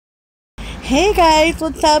Hey guys,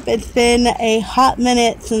 what's up? It's been a hot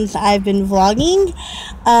minute since I've been vlogging.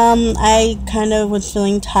 I kind of was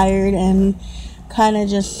feeling tired and kind of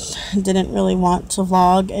just didn't really want to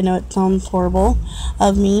vlog. I know it sounds horrible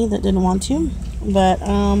of me that didn't want to, but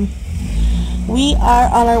we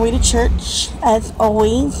are on our way to church as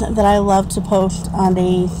always. That I love to post on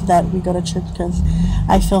days that we go to church because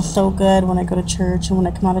I feel so good when I go to church and when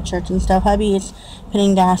I come out of church and stuff. Hubby is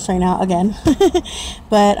putting gas right now again.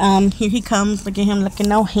 But here he comes. Look at him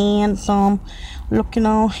looking all handsome. Looking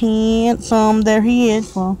all handsome. There he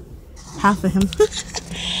is. Well, half of him.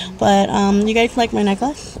 But you guys like my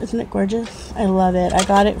necklace? Isn't it gorgeous? I love it. I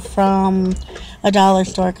got it from a dollar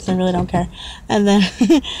store because I really don't care. And then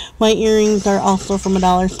my earrings are also from a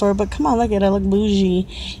dollar store. But come on, look at it. I look bougie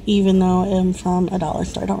even though I'm from a dollar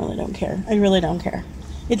store. I really don't care. I really don't care.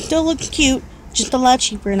 It still looks cute, just a lot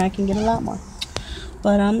cheaper, and I can get a lot more.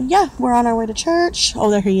 But yeah, we're on our way to church. Oh,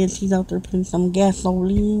 there he is. He's out there putting some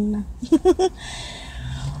gasoline.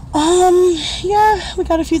 Yeah, we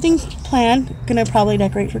got a few things planned. Gonna probably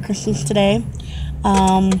decorate for Christmas today.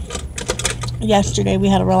 Yesterday we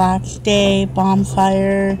had a relaxed day,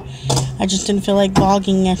 bonfire. I just didn't feel like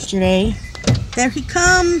vlogging yesterday. There he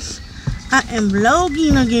comes. I am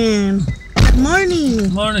vlogging again. Good morning.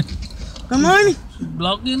 Good morning. Good morning.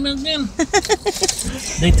 Vlogging again.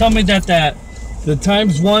 They told me that the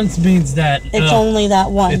times once means that it's only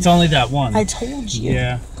that one. It's only that one. I told you.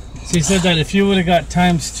 Yeah. She said that if you would have got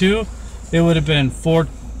times 2, it would have been 4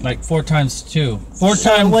 times 2. 4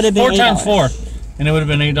 So times it would have been 4 times 4, and it would have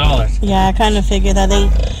been $8. Yeah, I kind of figured that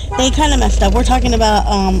they kind of messed up. We're talking about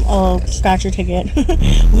a scratcher ticket.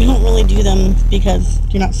 We don't really do them because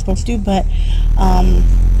you're not supposed to, but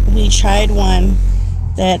we tried one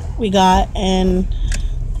that we got and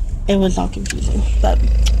it was all confusing. But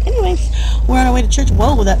anyways, we're on our way to church.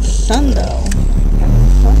 Whoa, that sun though.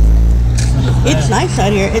 It's nice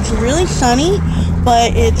out here. It's really sunny,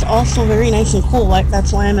 but it's also very nice and cool. Like,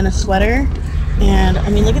 that's why I'm in a sweater. And I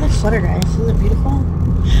mean, look at this sweater, guys. Isn't it beautiful?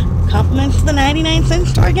 Compliments to the 99-cent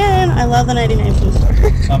store again. I love the 99-cent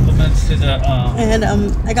store. Compliments to the and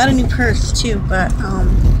I got a new purse too, but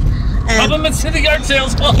and compliments to the yard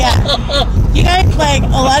sales. yeah, you guys, like, a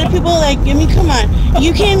lot of people, like, give me, come on,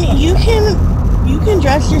 you can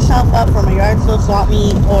dress yourself up from a yard sale, swap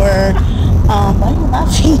meet, or why are you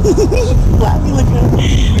laughing? Laughing like that.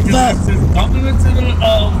 But compliments to the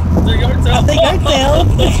yard sale. the yard sale.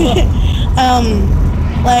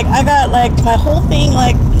 Like, I got, like, my whole thing,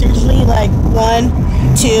 like, seriously, like, $1,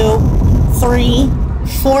 $2, $3,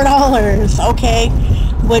 $4, okay?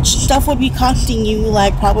 Which stuff would be costing you,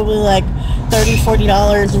 like, probably, like, $30,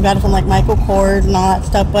 $40. You got it from, like, Michael Kors and all that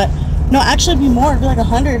stuff, but no, actually it'd be more. It'd be like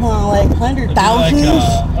 100, huh? Like 100,000.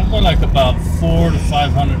 I'd go like about $400 to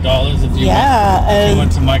 $500 if you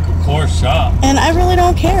went to Michael Kors shop. And I really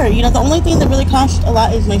don't care. You know, the only thing that really costs a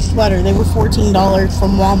lot is my sweater. They were $14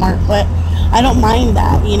 from Walmart, but I don't mind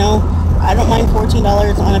that, you know. I don't mind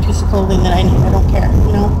 $14 on a piece of clothing that I need. I don't care,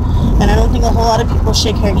 you know. And I don't think a whole lot of people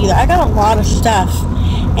should care either. I got a lot of stuff,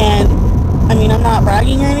 and I mean, I'm not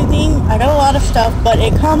bragging or anything. I got a lot of stuff, but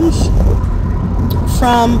it comes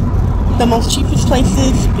from the most cheapest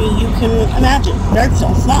places you can imagine. Yard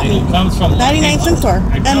sales, not me. It comes from 99-cent store.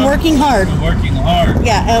 And working hard. Working hard.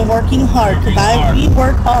 Yeah, and working hard. Because we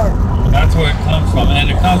work hard. That's where it comes from.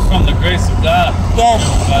 And it comes from the grace of God. Yes.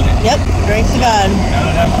 Yep, grace of God. You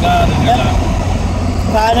gotta have God in your life.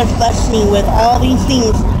 God has blessed me with all these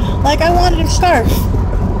things. Like, I wanted a scarf.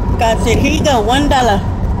 God said, here you go, $1.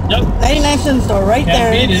 Yep. 99-cent store right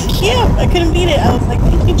there. Beat It's it. cute. I couldn't beat it. I was like,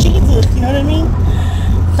 thank you, Jesus. You know what I mean?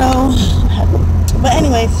 So, but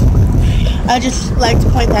anyways, I just like to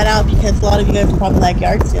point that out because a lot of you guys are probably like,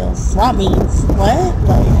 yard sales, swap meets, what?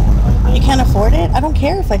 Like, you can't afford it? I don't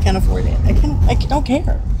care if I can't afford it. I don't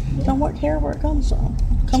care. I don't care where it comes from.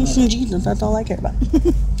 It comes from Jesus. That's all I care about.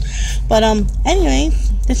 But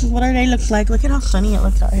anyways, this is what our day looks like. Look at how sunny it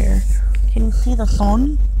looks out here. Can you see the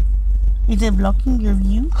sun? Is it blocking your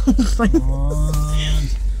view?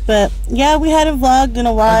 But yeah, we hadn't vlogged in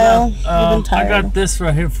a while. We've been tired. I got this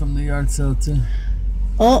right here from the yard sale too.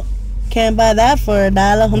 Oh, can't buy that for $1.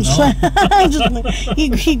 I'm just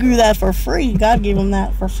he grew that for free. God gave him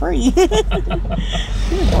that for free. But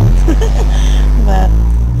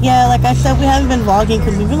yeah, like I said, we haven't been vlogging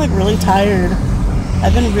because we've been like really tired.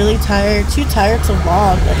 I've been really tired, too tired to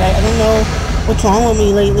vlog. Like I don't know what's wrong with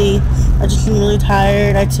me lately. I just been really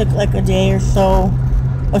tired. I took like a day or so,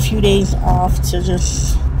 a few days off to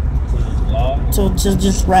just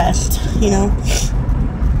rest, you know.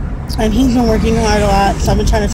 And he's been working hard a lot, so I've been trying to